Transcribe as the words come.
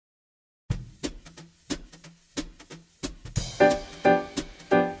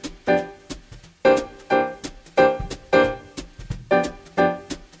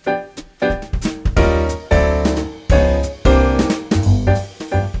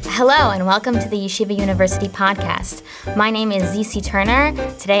Hello and welcome to the Yeshiva University podcast. My name is ZC Turner.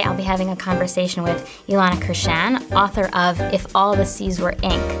 Today I'll be having a conversation with Ilana Kershan, author of If All the Seas Were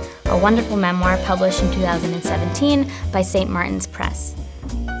Ink, a wonderful memoir published in 2017 by St. Martin's Press.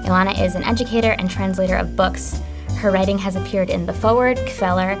 Ilana is an educator and translator of books. Her writing has appeared in The Forward,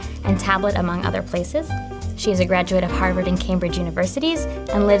 Kveler, and Tablet, among other places. She is a graduate of Harvard and Cambridge universities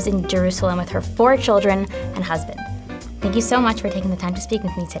and lives in Jerusalem with her 4 children and husband. Thank you so much for taking the time to speak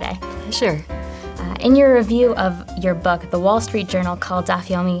with me today. Sure. In your review of your book, The Wall Street Journal called Daf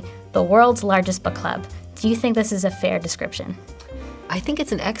Yomi the world's largest book club. Do you think this is a fair description? I think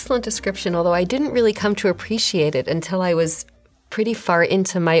it's an excellent description, although I didn't really come to appreciate it until I was pretty far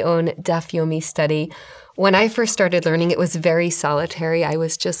into my own Daf Yomi study. When I first started learning, it was very solitary. I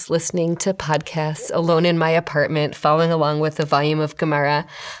was just listening to podcasts alone in my apartment, following along with a volume of Gemara.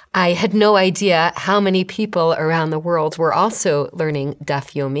 I had no idea how many people around the world were also learning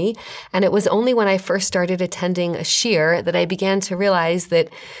Daf Yomi. And it was only when I first started attending a shiur that I began to realize that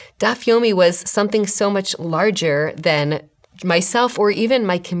Daf Yomi was something so much larger than myself or even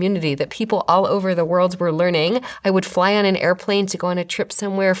my community, that people all over the world were learning. I would fly on an airplane to go on a trip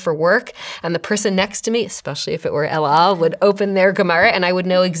somewhere for work, and the person next to me, especially if it were El Al, would open their Gemara, and I would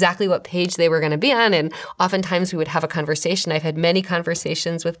know exactly what page they were going to be on, and oftentimes we would have a conversation. I've had many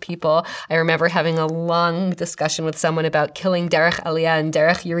conversations with people. I remember having a long discussion with someone about killing Derech Aliyah and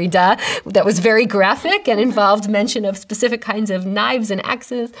Derech Yerida that was very graphic and involved mention of specific kinds of knives and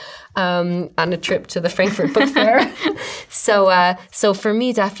axes on a trip to the Frankfurt Book Fair. So for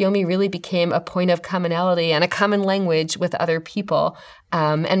me, Daf Yomi really became a point of commonality and a common language with other people,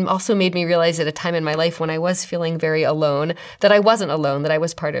 and also made me realize at a time in my life when I was feeling very alone, that I wasn't alone, that I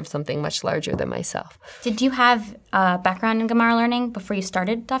was part of something much larger than myself. Did you have a background in Gemara learning before you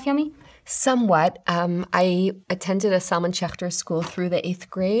started Daf Yomi? Somewhat. I attended a Salman Schechter school through the 8th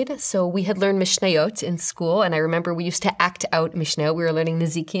grade, so we had learned Mishnayot in school, and I remember we used to act out Mishnah. We were learning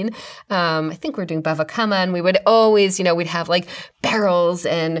Nezikin. I think we were doing Bava Kama, and we would always, we'd have like barrels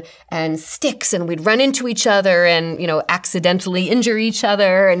and sticks, and we'd run into each other and, accidentally injure each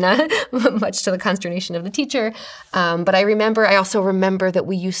other, and much to the consternation of the teacher. But I also remember that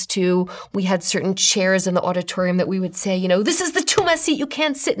we had certain chairs in the auditorium that we would say, this is the Tuma seat, you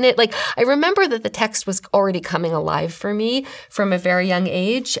can't sit in it. I remember that the text was already coming alive for me from a very young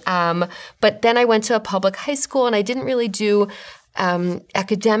age. But then I went to a public high school, and I didn't really do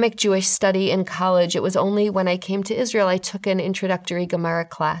academic Jewish study in college. It was only when I came to Israel I took an introductory Gemara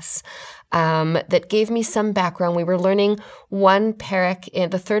class that gave me some background. We were learning one parak, in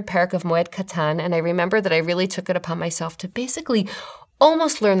the 3rd parak of Moed Katan, and I remember that I really took it upon myself to basically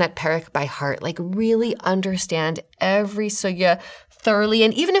almost learn that parak by heart, really understand every sugya thoroughly.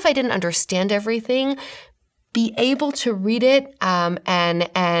 And even if I didn't understand everything, be able to read it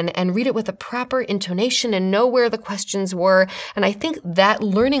and read it with a proper intonation and know where the questions were. And I think that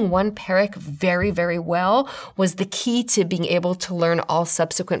learning one parak very, very well was the key to being able to learn all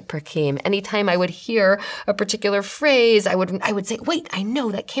subsequent parakim. Anytime I would hear a particular phrase, I would say, wait, I know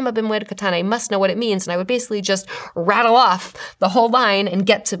that came up in Moed Katan. I must know what it means. And I would basically just rattle off the whole line and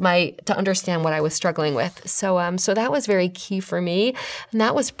get to understand what I was struggling with. So that was very key for me. And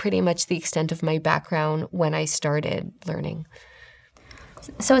that was pretty much the extent of my background when I started learning.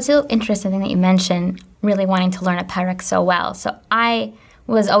 So it's so interesting that you mentioned really wanting to learn a parak so well. So I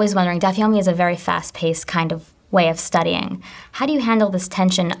was always wondering, Daf Yomi is a very fast-paced kind of way of studying. How do you handle this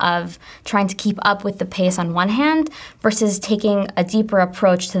tension of trying to keep up with the pace on one hand versus taking a deeper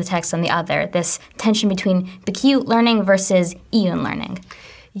approach to the text on the other? This tension between B'kiyut learning versus Iyun learning.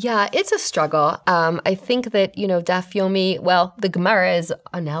 Yeah, it's a struggle. I think that, Daf Yomi, the Gemara is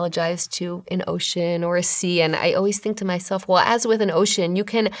analogized to an ocean or a sea. And I always think to myself, as with an ocean, you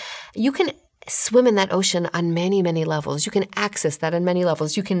can swim in that ocean on many, many levels. You can access that on many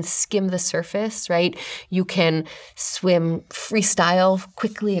levels. You can skim the surface, right? You can swim freestyle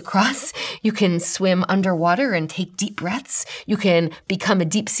quickly across. You can swim underwater and take deep breaths. You can become a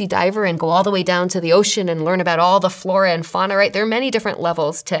deep sea diver and go all the way down to the ocean and learn about all the flora and fauna, right? There are many different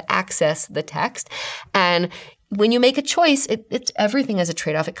levels to access the text. And when you make a choice, it's everything is a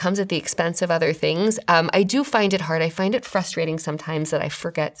trade-off. It comes at the expense of other things. I do find it hard. I find it frustrating sometimes that I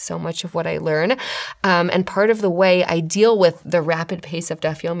forget so much of what I learn. And part of the way I deal with the rapid pace of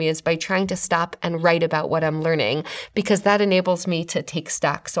Daf Yomi is by trying to stop and write about what I'm learning, because that enables me to take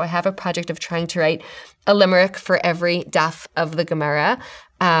stock. So I have a project of trying to write a limerick for every daf of the Gemara.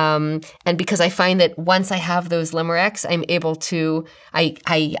 And because I find that once I have those limericks, I'm able to,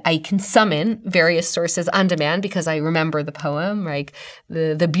 I can summon various sources on demand because I remember the poem, right?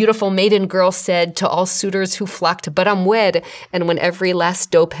 The beautiful maiden girl said to all suitors who flocked, but I'm wed. And when every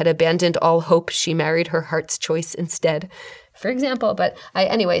last dope had abandoned all hope, she married her heart's choice instead. For example, but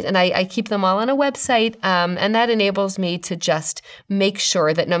I keep them all on a website, and that enables me to just make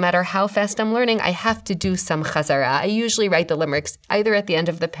sure that no matter how fast I'm learning, I have to do some chazara. I usually write the limericks either at the end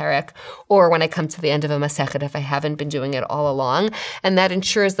of the perek or when I come to the end of a masechet if I haven't been doing it all along, and that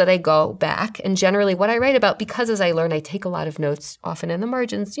ensures that I go back. And generally what I write about, because as I learn, I take a lot of notes, often in the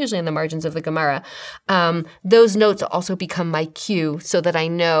margins, usually in the margins of the Gemara. Those notes also become my cue so that I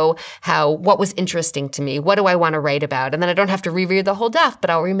know what was interesting to me, what do I want to write about, and then I don't have to reread the whole daf, but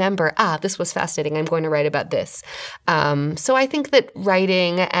I'll remember, this was fascinating, I'm going to write about this. So I think that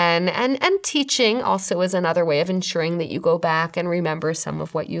writing and teaching also is another way of ensuring that you go back and remember some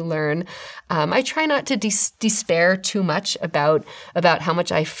of what you learn. I try not to despair too much about how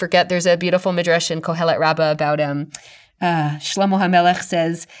much I forget. There's a beautiful midrash in Kohelet Rabbah about Shlomo HaMelech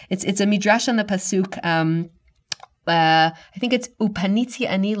says, it's a midrash on the pasuk, I think it's upaniti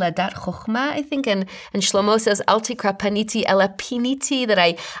ani ladat chokhmah, I think, and Shlomo says, al tikra paniti ela piniti, that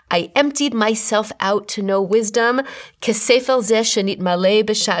I emptied myself out to know wisdom, kesefel zeh shenit maleh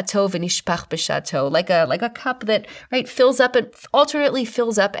b'shato v'nishpach b'shato, like a cup that, right, fills up and alternately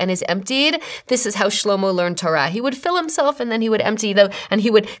fills up and is emptied. This is how Shlomo learned Torah. He would fill himself and then he would empty, and he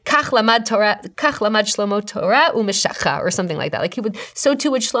would kach lamad Shlomo Torah umeshacha, or something like that. Like so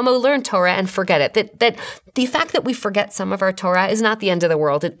too would Shlomo learn Torah and forget it. That the fact that we forget some of our Torah is not the end of the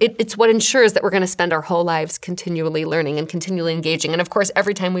world. It's what ensures that we're going to spend our whole lives continually learning and continually engaging. And of course,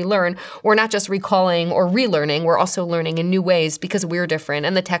 every time we learn, we're not just recalling or relearning, we're also learning in new ways because we're different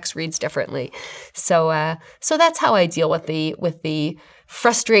and the text reads differently. So that's how I deal with the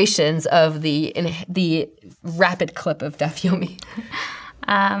frustrations of the rapid clip of Daf Yomi.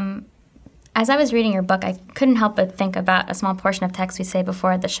 As I was reading your book, I couldn't help but think about a small portion of text we say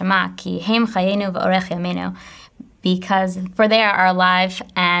before the Shema, Ki Heim Chayenu V'Orech Yameinu, because for they are our life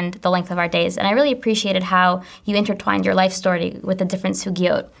and the length of our days. And I really appreciated how you intertwined your life story with the different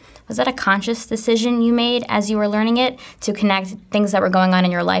sugyot. Was that a conscious decision you made as you were learning it to connect things that were going on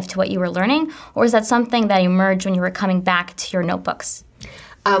in your life to what you were learning? Or is that something that emerged when you were coming back to your notebooks?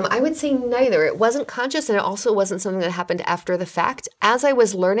 I would say neither. It wasn't conscious, and it also wasn't something that happened after the fact. As I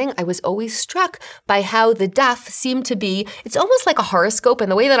was learning, I was always struck by how the daf seemed to be, it's almost like a horoscope,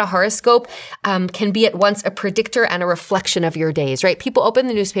 and the way that a horoscope can be at once a predictor and a reflection of your days, right? People open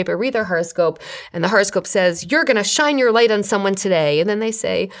the newspaper, read their horoscope, and the horoscope says, you're going to shine your light on someone today. And then they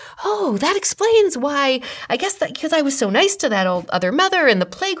say, oh, that explains why. I guess that because I was so nice to that old other mother in the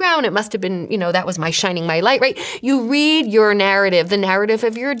playground, it must have been, that was my shining my light, right? You read your narrative, the narrative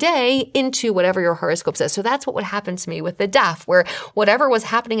of your day, into whatever your horoscope says. So that's what would happen to me with the daf, where whatever was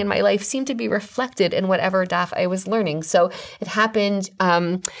happening in my life seemed to be reflected in whatever daf I was learning. So it happened,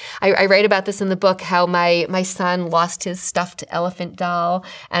 I write about this in the book, how my son lost his stuffed elephant doll,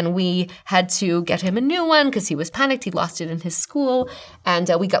 and we had to get him a new one because he was panicked. He lost it in his school,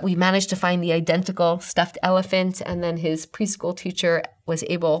 and we managed to find the identical stuffed elephant, and then his preschool teacher was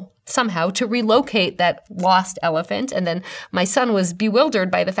able somehow to relocate that lost elephant. And then my son was bewildered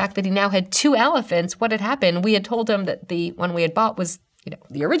by the fact that he now had two elephants. What had happened? We had told him that the one we had bought was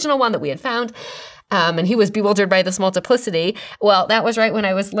the original one that we had found. And he was bewildered by this multiplicity. Well, that was right when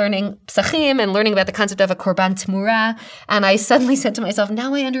I was learning psachim and learning about the concept of a korban temura. And I suddenly said to myself,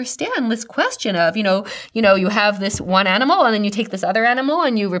 now I understand this question of, you have this one animal and then you take this other animal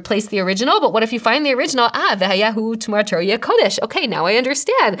and you replace the original. But what if you find the original? V'hayahu temura Torah kodesh. Okay, now I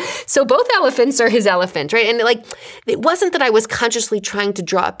understand. So both elephants are his elephant, right? And it wasn't that I was consciously trying to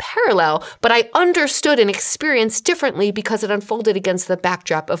draw a parallel, but I understood and experienced differently because it unfolded against the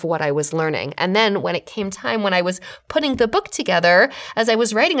backdrop of what I was learning. And then when it came time when I was putting the book together, as I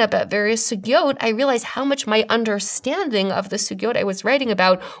was writing about various sugyot, I realized how much my understanding of the sugyot I was writing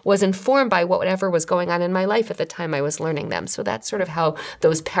about was informed by whatever was going on in my life at the time I was learning them. So that's sort of how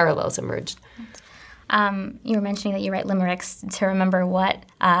those parallels emerged. You were mentioning that you write limericks to remember what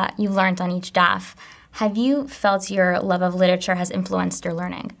you learned on each daf. Have you felt your love of literature has influenced your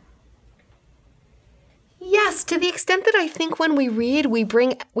learning? Yes, to the extent that I think when we read, we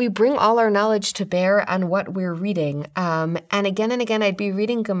bring all our knowledge to bear on what we're reading. And again, I'd be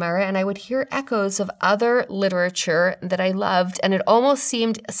reading Gemara and I would hear echoes of other literature that I loved. And it almost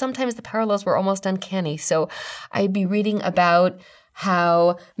seemed, sometimes the parallels were almost uncanny. So I'd be reading about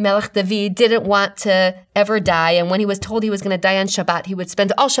how Melech David didn't want to ever die, and when he was told he was going to die on Shabbat, he would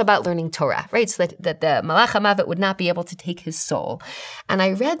spend all Shabbat learning Torah, right? So that the Malach HaMavet would not be able to take his soul. And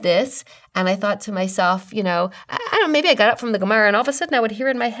I read this, and I thought to myself, I don't know, maybe I got up from the Gemara, and all of a sudden I would hear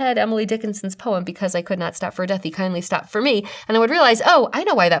in my head Emily Dickinson's poem, Because I Could Not Stop for Death, He Kindly Stopped for Me. And I would realize, I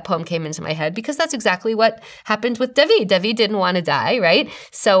know why that poem came into my head, because that's exactly what happened with David. David didn't want to die, right?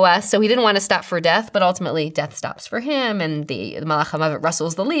 So he didn't want to stop for death, but ultimately death stops for him, and the Malach HaMavet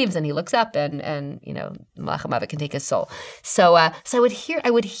rustles the leaves, and he looks up, and the Malach HaMavet can take his soul. So I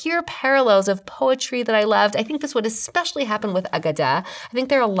would hear parallels of poetry that I loved. I think this would especially happen with Agadah. I think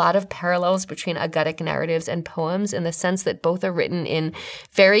there are a lot of parallels between Aggadic narratives and poems in the sense that both are written in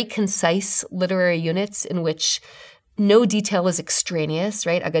very concise literary units in which no detail is extraneous,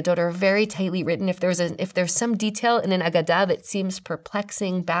 right? Aggadot are very tightly written. If there's some detail in an Aggadah that seems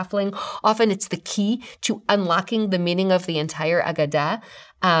perplexing, baffling, often it's the key to unlocking the meaning of the entire Aggadah.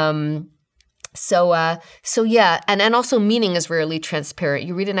 And also meaning is rarely transparent.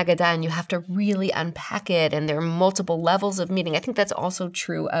 You read an Aggadah and you have to really unpack it, and there are multiple levels of meaning. I think that's also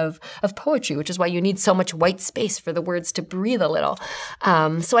true of poetry, which is why you need so much white space for the words to breathe a little.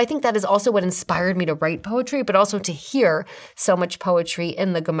 So I think that is also what inspired me to write poetry, but also to hear so much poetry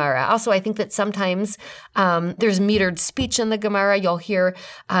in the Gemara. Also, I think that sometimes there's metered speech in the Gemara. You'll hear,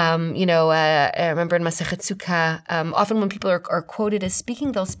 I remember in Masechet Sukkah, often when people are quoted as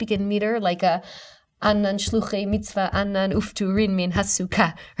speaking, they'll speak in meter, like a Annan shluchei mitzvah, Annan ufturin min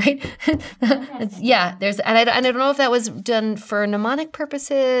hasukah, right? I don't know if that was done for mnemonic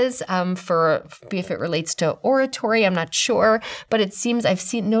purposes, if it relates to oratory, I'm not sure, but it seems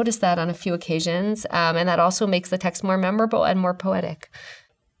noticed that on a few occasions, and that also makes the text more memorable and more poetic.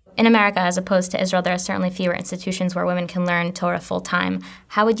 In America, as opposed to Israel, there are certainly fewer institutions where women can learn Torah full-time.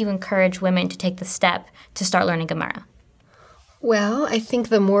 How would you encourage women to take the step to start learning Gemara? Well, I think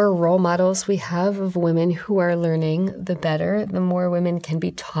the more role models we have of women who are learning, the better. The more women can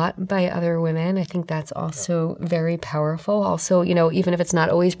be taught by other women. I think that's also very powerful. Also, even if it's not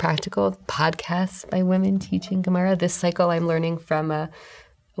always practical, podcasts by women teaching Gemara. This cycle I'm learning from a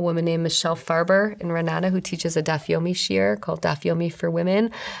woman named Michelle Farber in Renana who teaches a Daf Yomi shiur called Daf Yomi for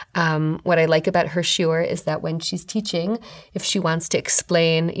Women. What I like about her shiur is that when she's teaching, if she wants to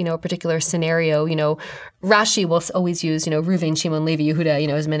explain, a particular scenario, Rashi will always use, Reuven, Shimon, Levi, Yehuda,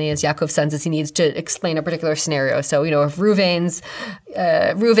 as many as Yaakov's sons as he needs to explain a particular scenario. So, if Reuven's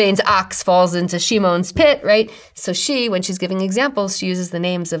ox falls into Shimon's pit, right? So when she's giving examples, she uses the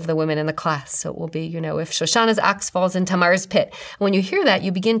names of the women in the class. So it will be, if Shoshana's ox falls in Tamar's pit. When you hear that,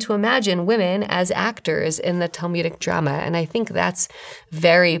 you begin to imagine women as actors in the Talmudic drama. And I think that's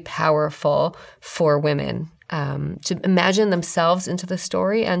very powerful for women. To imagine themselves into the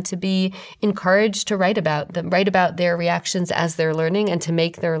story and to be encouraged to write about their reactions as they're learning and to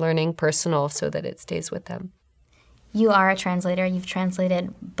make their learning personal so that it stays with them. You are a translator. You've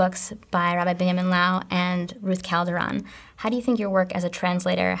translated books by Rabbi Benjamin Lau and Ruth Calderon. How do you think your work as a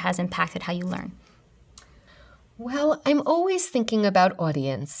translator has impacted how you learn? Well, I'm always thinking about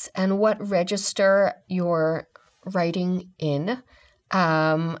audience and what register you're writing in.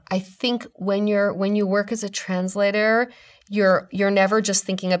 I think when you work as a translator, you're never just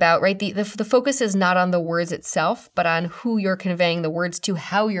thinking about, right? The focus is not on the words itself, but on who you're conveying the words to,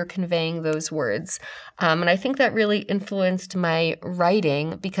 how you're conveying those words. And I think that really influenced my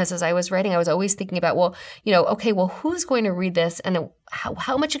writing because as I was writing, I was always thinking about, who's going to read this and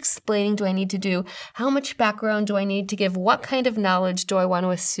how much explaining do I need to do? How much background do I need to give? What kind of knowledge do I want to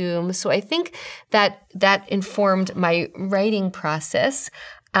assume? So I think that informed my writing process.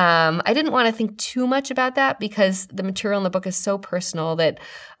 I didn't want to think too much about that because the material in the book is so personal that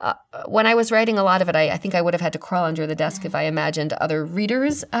when I was writing a lot of it, I think I would have had to crawl under the desk if I imagined other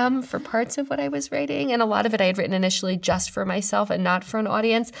readers for parts of what I was writing. And a lot of it I had written initially just for myself and not for an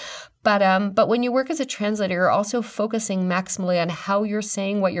audience. But when you work as a translator, you're also focusing maximally on how you're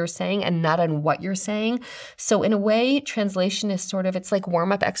saying what you're saying and not on what you're saying. So in a way, translation is it's like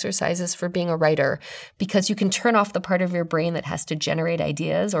warm-up exercises for being a writer because you can turn off the part of your brain that has to generate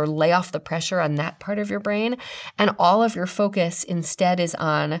ideas or lay off the pressure on that part of your brain. And all of your focus instead is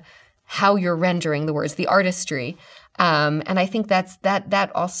on how you're rendering the words, the artistry. And I think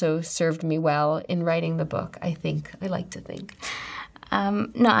that also served me well in writing the book, I like to think.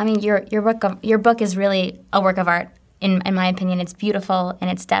 Your book is really a work of art. In my opinion, it's beautiful in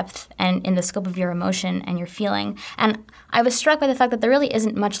its depth and in the scope of your emotion and your feeling. And I was struck by the fact that there really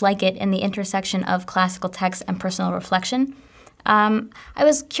isn't much like it in the intersection of classical text and personal reflection. I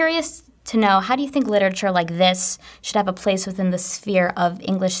was curious to know, how do you think literature like this should have a place within the sphere of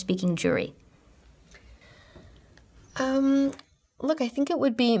English-speaking Jewry? Look, I think it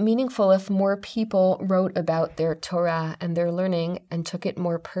would be meaningful if more people wrote about their Torah and their learning and took it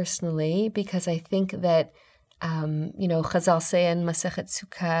more personally, because I think that, Chazal say in Masechet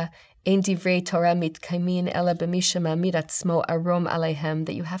Sukkah, Ein divrei Torah mitkaimin ela b'mishama miratzmo arom aleihem,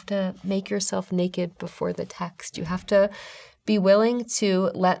 that you have to make yourself naked before the text. You have to be willing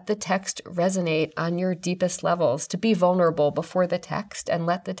to let the text resonate on your deepest levels, to be vulnerable before the text and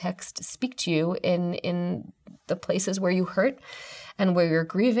let the text speak to you in the places where you hurt and where you're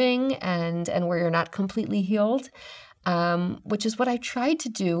grieving and where you're not completely healed, which is what I tried to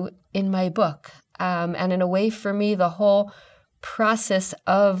do in my book. And in a way, for me, the whole process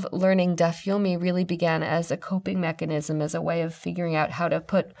of learning Daf Yomi really began as a coping mechanism, as a way of figuring out how to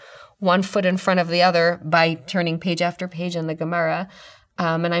put one foot in front of the other by turning page after page in the Gemara.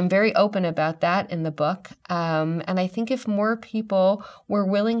 And I'm very open about that in the book. And I think if more people were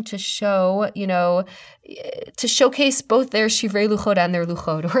willing to show, to showcase both their shivrei luchot and their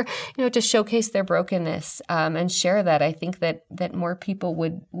luchot, or, to showcase their brokenness and share that, I think that more people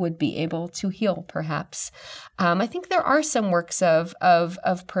would be able to heal, perhaps. I think there are some works of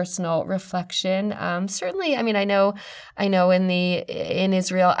personal reflection. Certainly, I know in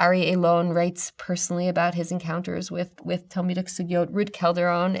Israel, Ari Elon writes personally about his encounters with Talmudic sugyot. Ruth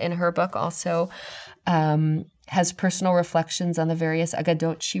Calderon, in her book, also has personal reflections on the various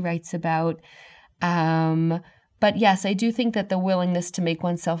agadot she writes about. But yes, I do think that the willingness to make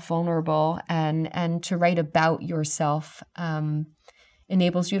oneself vulnerable and to write about yourself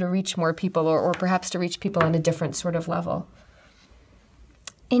enables you to reach more people, or perhaps to reach people on a different sort of level.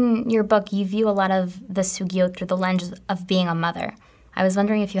 In your book, you view a lot of the sugyot through the lens of being a mother. I was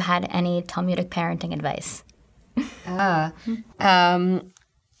wondering if you had any Talmudic parenting advice. I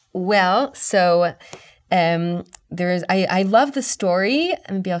love the story.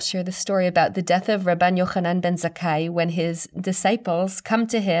 Maybe I'll share the story about the death of Rabban Yochanan ben Zakkai, when his disciples come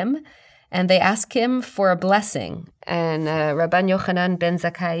to him and they ask him for a blessing. And Rabban Yochanan ben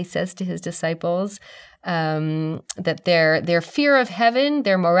Zakkai says to his disciples that their fear of heaven,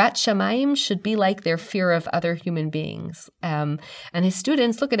 their morat shamayim, should be like their fear of other human beings. And his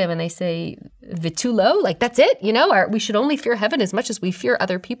students look at him and they say, "Vitulo, like that's it? We should only fear heaven as much as we fear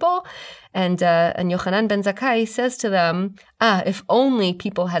other people." And Yochanan ben Zakkai says to them, if only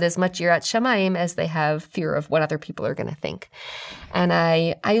people had as much yirat shamayim as they have fear of what other people are going to think. And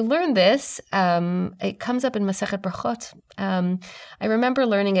I learned this. It comes up in Masechet Brachot. I remember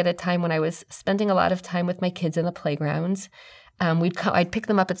learning at a time when I was spending a lot of time with my kids in the playgrounds. I'd pick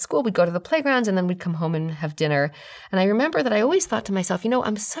them up at school, we'd go to the playgrounds, and then we'd come home and have dinner. And I remember that I always thought to myself,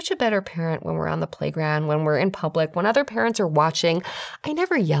 I'm such a better parent when we're on the playground, when we're in public, when other parents are watching. I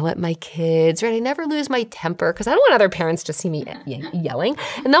never yell at my kids, right? I never lose my temper because I don't want other parents to see me yelling.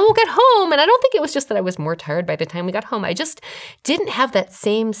 And then we'll get home, and I don't think it was just that I was more tired by the time we got home. I just didn't have that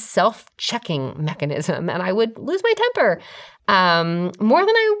same self-checking mechanism, and I would lose my temper more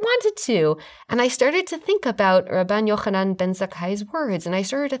than I wanted to. And I started to think about Rabban Yochanan ben Zakkai's words. And I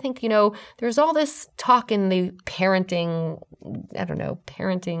started to think, there's all this talk in the parenting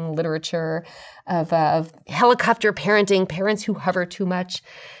literature of helicopter parenting, parents who hover too much.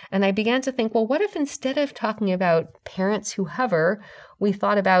 And I began to think, well, what if instead of talking about parents who hover, we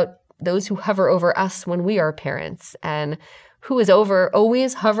thought about those who hover over us when we are parents, and who is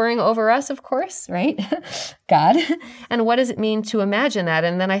always hovering over us, of course, right? God. And what does it mean to imagine that?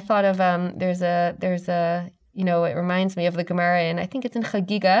 And then I thought of there's a it reminds me of the Gemara, and I think it's in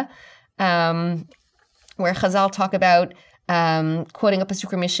Chagiga, where Chazal talk about quoting a pasuk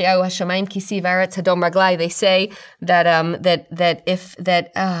from Yeshayahu, Hashamayim kisi v'aretz hadom raglai. They say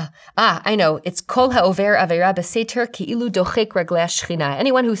I know, it's kol ha'over avera b'seter ki'ilu dochek raglei Shechina.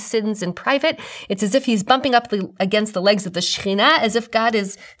 Anyone who sins in private, it's as if he's bumping up against the legs of the Shechina, as if God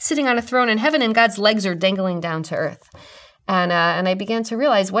is sitting on a throne in heaven and God's legs are dangling down to earth. And I began to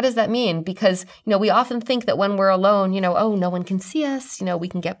realize, what does that mean? Because, we often think that when we're alone, no one can see us. We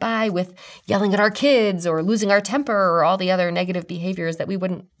can get by with yelling at our kids or losing our temper or all the other negative behaviors that we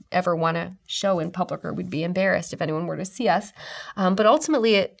wouldn't ever want to show in public, or would be embarrassed if anyone were to see us. But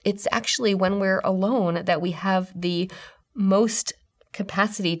ultimately, it's actually when we're alone that we have the most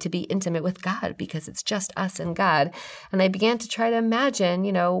capacity to be intimate with God, because it's just us and God. And I began to try to imagine,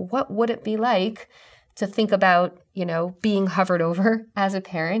 what would it be like to think about, being hovered over as a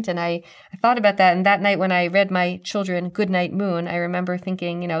parent. And I thought about that. And that night when I read my children Goodnight Moon, I remember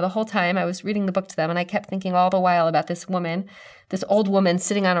thinking, the whole time I was reading the book to them, and I kept thinking all the while about this old woman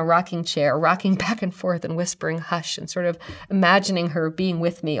sitting on a rocking chair, rocking back and forth and whispering hush, and sort of imagining her being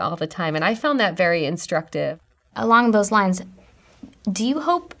with me all the time. And I found that very instructive. Along those lines, do you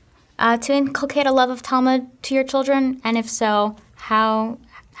hope to inculcate a love of Talmud to your children? And if so,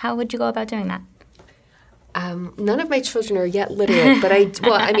 How would you go about doing that? None of my children are yet literate,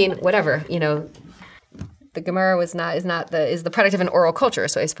 but whatever, the Gemara is the product of an oral culture,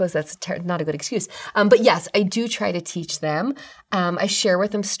 so I suppose that's not a good excuse. But yes, I do try to teach them. I share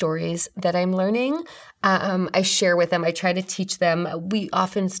with them stories that I'm learning. I share with them. I try to teach them. We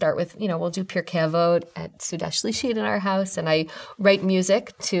often start with, we'll do Pirkei Avot at Sudash Shlishit in our house, and I write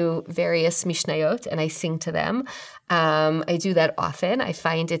music to various Mishnayot, and I sing to them. I do that often. I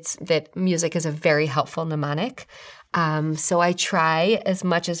find that music is a very helpful mnemonic. So I try as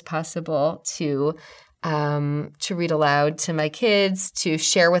much as possible to read aloud to my kids, to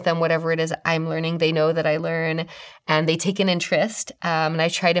share with them whatever it is I'm learning. They know that I learn, and they take an interest, and I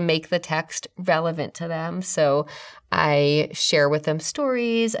try to make the text relevant to them. So I share with them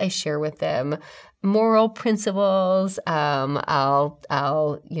stories. I share with them moral principles. I'll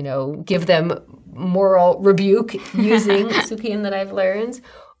give them moral rebuke using Psukim that I've learned.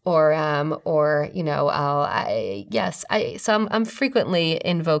 I'm frequently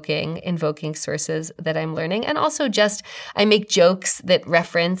invoking sources that I'm learning, and also I make jokes that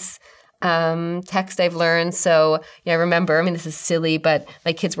reference text I've learned. So I remember, this is silly, but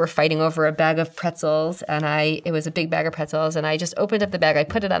my kids were fighting over a bag of pretzels, and it was a big bag of pretzels, and I just opened up the bag, I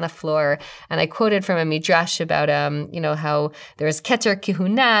put it on the floor, and I quoted from a midrash about how there's Keter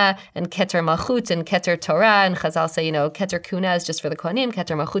Kihuna and Keter Malchut and Keter Torah, and Chazal say Keter Kihuna is just for the Kohanim,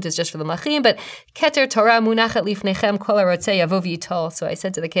 Keter Malchut is just for the Malachim, but Keter Torah munachat lifnechem kol harotzeh yavo v'yitol. So I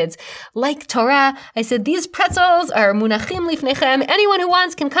said to the kids, like Torah, I said, these pretzels are munachim lifnechem. Anyone who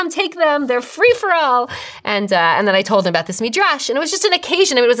wants can come take them. They're free for all. And then I told him about this midrash, and it was just an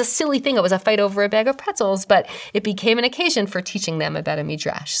occasion. It was a silly thing. It was a fight over a bag of pretzels, but it became an occasion for teaching them about a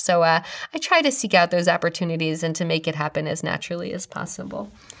midrash. So I try to seek out those opportunities and to make it happen as naturally as possible.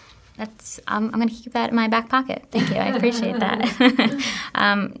 I'm going to keep that in my back pocket. Thank you. I appreciate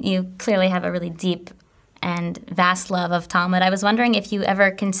that. You clearly have a really deep and vast love of Talmud. I was wondering if you ever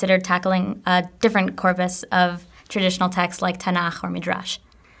considered tackling a different corpus of traditional texts like Tanakh or Midrash.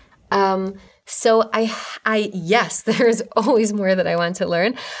 So yes, there's always more that I want to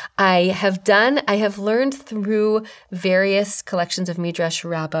learn. I have learned through various collections of Midrash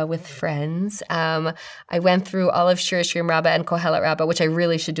Rabbah with friends. I went through all of Shir Shirim Rabbah and Kohelet Rabbah, which I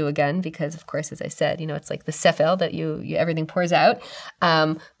really should do again because, of course, as I said, it's like the sefel that you everything pours out.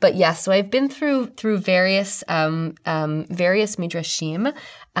 But yes, so I've been through various Midrashim.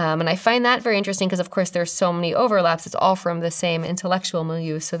 And I find that very interesting because, of course, there's so many overlaps. It's all from the same intellectual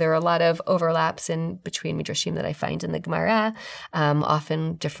milieu. So there are a lot of overlaps in between Midrashim that I find in the Gemara,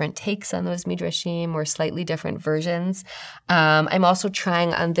 often different takes on those Midrashim or slightly different versions. I'm also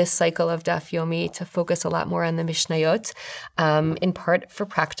trying on this cycle of Daf Yomi to focus a lot more on the Mishnayot, in part for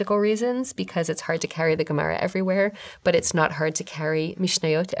practical reasons, because it's hard to carry the Gemara everywhere, but it's not hard to carry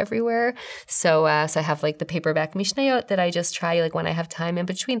Mishnayot everywhere. So I have like the paperback Mishnayot that I just try, like when I have time in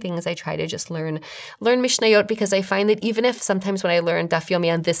between things, I try to just learn Mishnayot, because I find that even if sometimes when I learn Daf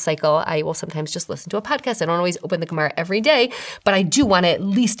Yomi on this cycle, I will sometimes just listen to a podcast. I don't always open the Gemara every day, but I do want to at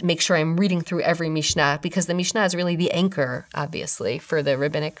least make sure I'm reading through every Mishnah, because the Mishnah is really the anchor, obviously, for the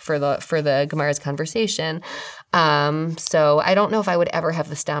rabbinic, for the Gemara's conversation. So I don't know if I would ever have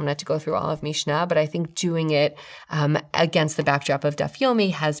the stamina to go through all of Mishnah, but I think doing it against the backdrop of Daf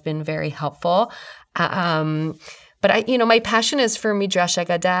Yomi has been very helpful. But my passion is for Midrash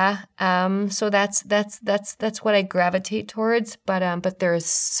Agadah, so that's what I gravitate towards. But there is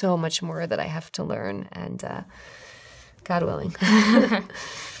so much more that I have to learn, and God willing,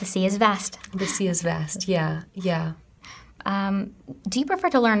 the sea is vast. The sea is vast. Yeah. Do you prefer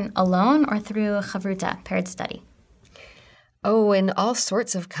to learn alone or through chavruta, paired study? Oh, in all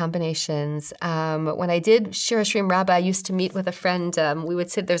sorts of combinations. When I did Shir Shirim Rabbah, I used to meet with a friend. We would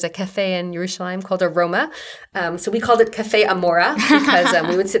sit, there's a cafe in Yerushalayim called Aroma. So we called it Cafe Amora because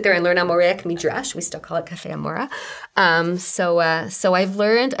we would sit there and learn Amoraic Midrash. We still call it Cafe Amora. So I've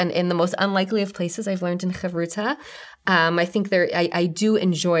learned, and in the most unlikely of places, I've learned in Chavruta. I think I do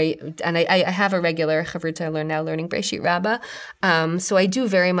enjoy, and I have a regular chavruta. I learn now learning Breshit Rabbah. So I do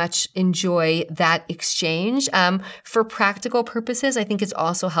very much enjoy that exchange. For practical purposes, I think it's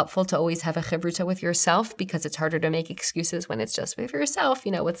also helpful to always have a chavruta with yourself, because it's harder to make excuses when it's just with yourself,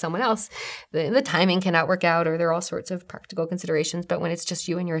 with someone else. The timing cannot work out, or there are all sorts of practical considerations. But when it's just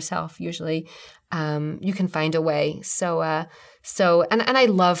you and yourself, usually you can find a way. So I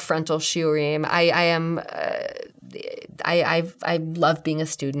love frontal shiurim. I love being a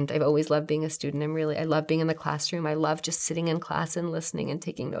student. I've always loved being a student. I love being in the classroom. I love just sitting in class and listening and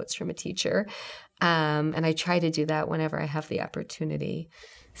taking notes from a teacher. And I try to do that whenever I have the opportunity.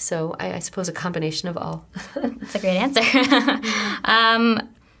 So I suppose a combination of all. That's a great answer.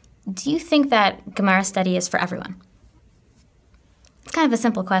 Do you think that Gemara study is for everyone? It's kind of a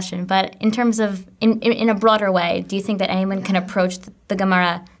simple question, but in terms of, in a broader way, do you think that anyone can approach the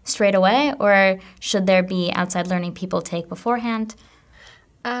Gemara straight away, or should there be outside learning people take beforehand?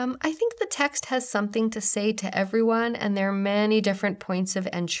 I think the text has something to say to everyone, and there are many different points of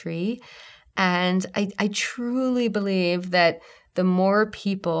entry. And I truly believe that the more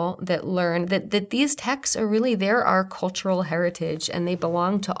people that learn, that these texts are really, they're our cultural heritage, and they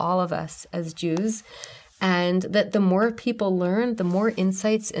belong to all of us as Jews. And that the more people learn, the more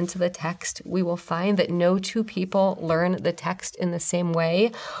insights into the text, we will find that no two people learn the text in the same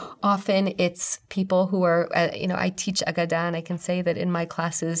way. Often it's people who are, I teach Agadah, and I can say that in my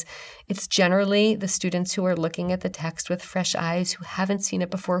classes, it's generally the students who are looking at the text with fresh eyes, who haven't seen it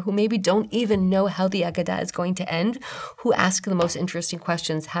before, who maybe don't even know how the Agadah is going to end, who ask the most interesting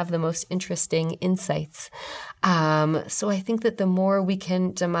questions, have the most interesting insights. So I think that the more we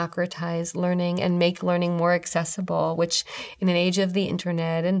can democratize learning and make learning more accessible, which in an age of the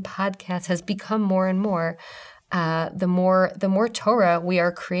internet and podcasts has become more and more, the more Torah we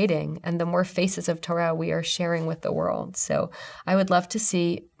are creating and the more faces of Torah we are sharing with the world. So I would love to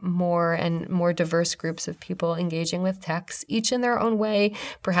see more and more diverse groups of people engaging with texts, each in their own way,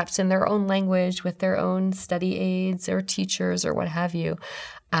 perhaps in their own language, with their own study aids or teachers or what have you.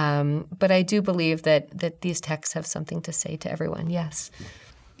 But I do believe that these texts have something to say to everyone, yes.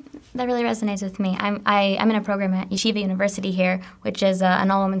 That really resonates with me. I'm in a program at Yeshiva University here, which is an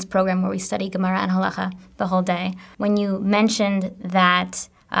all-women's program where we study Gemara and Halacha the whole day. When you mentioned that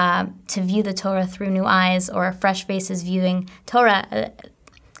to view the Torah through new eyes, or fresh faces viewing Torah,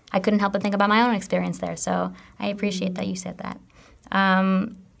 I couldn't help but think about my own experience there. So I appreciate that you said that.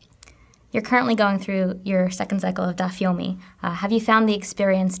 You're currently going through your second cycle of Daf Yomi. Have you found the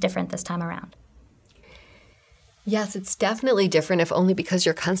experience different this time around? Yes, it's definitely different, if only because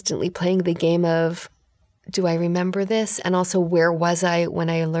you're constantly playing the game of, do I remember this? And also, where was I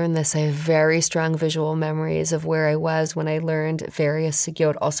when I learned this? I have very strong visual memories of where I was when I learned various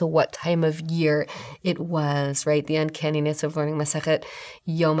sugyot, also what time of year it was, right? The uncanniness of learning Masechet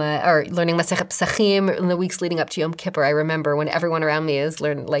Yoma, or learning Masechet Pesachim in the weeks leading up to Yom Kippur. I remember when everyone around me is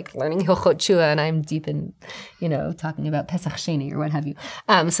learning Hilchot Shua, and I'm deep in, talking about Pesach Sheni or what have you.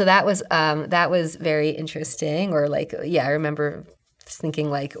 So that was very interesting. Or I remember thinking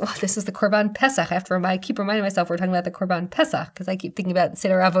this is the Korban Pesach. I have to keep reminding myself we're talking about the Korban Pesach, because I keep thinking about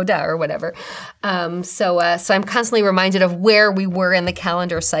Seder Avodah or whatever. So I'm constantly reminded of where we were in the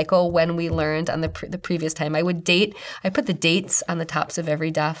calendar cycle when we learned on the previous time. I put the dates on the tops of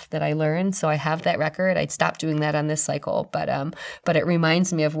every daf that I learned, so I have that record. I'd stopped doing that on this cycle, but it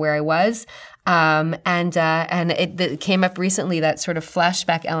reminds me of where I was. And it came up recently, that sort of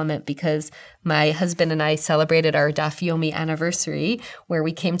flashback element, because my husband and I celebrated our Daf Yomi anniversary, where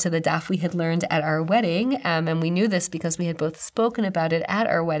we came to the daf we had learned at our wedding, and we knew this because we had both spoken about it at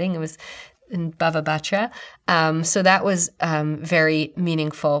our wedding. It was in Bava Batra. So that was very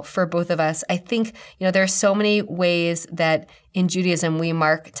meaningful for both of us. I think, there are so many ways that in Judaism we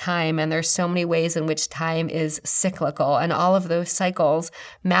mark time, and there's so many ways in which time is cyclical, and all of those cycles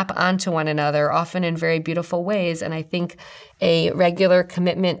map onto one another, often in very beautiful ways. And I think a regular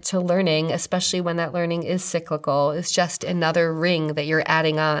commitment to learning, especially when that learning is cyclical, is just another ring that you're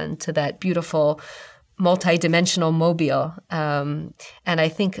adding on to that beautiful multi-dimensional mobile. And I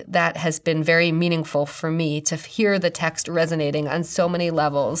think that has been very meaningful for me to hear the text resonating on so many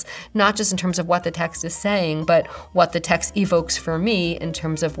levels, not just in terms of what the text is saying, but what the text evokes for me in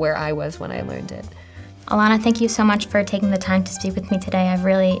terms of where I was when I learned it. Alana, thank you so much for taking the time to speak with me today. I've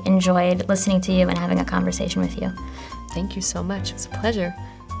really enjoyed listening to you and having a conversation with you. Thank you so much. It was a pleasure.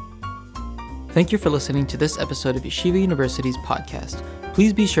 Thank you for listening to this episode of Yeshiva University's podcast.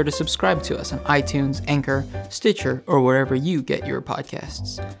 Please be sure to subscribe to us on iTunes, Anchor, Stitcher, or wherever you get your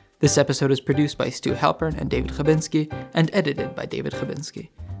podcasts. This episode is produced by Stu Halpern and David Chabinsky, and edited by David Chabinsky.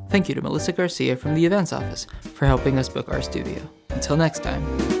 Thank you to Melissa Garcia from the Events Office for helping us book our studio. Until next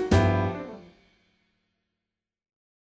time.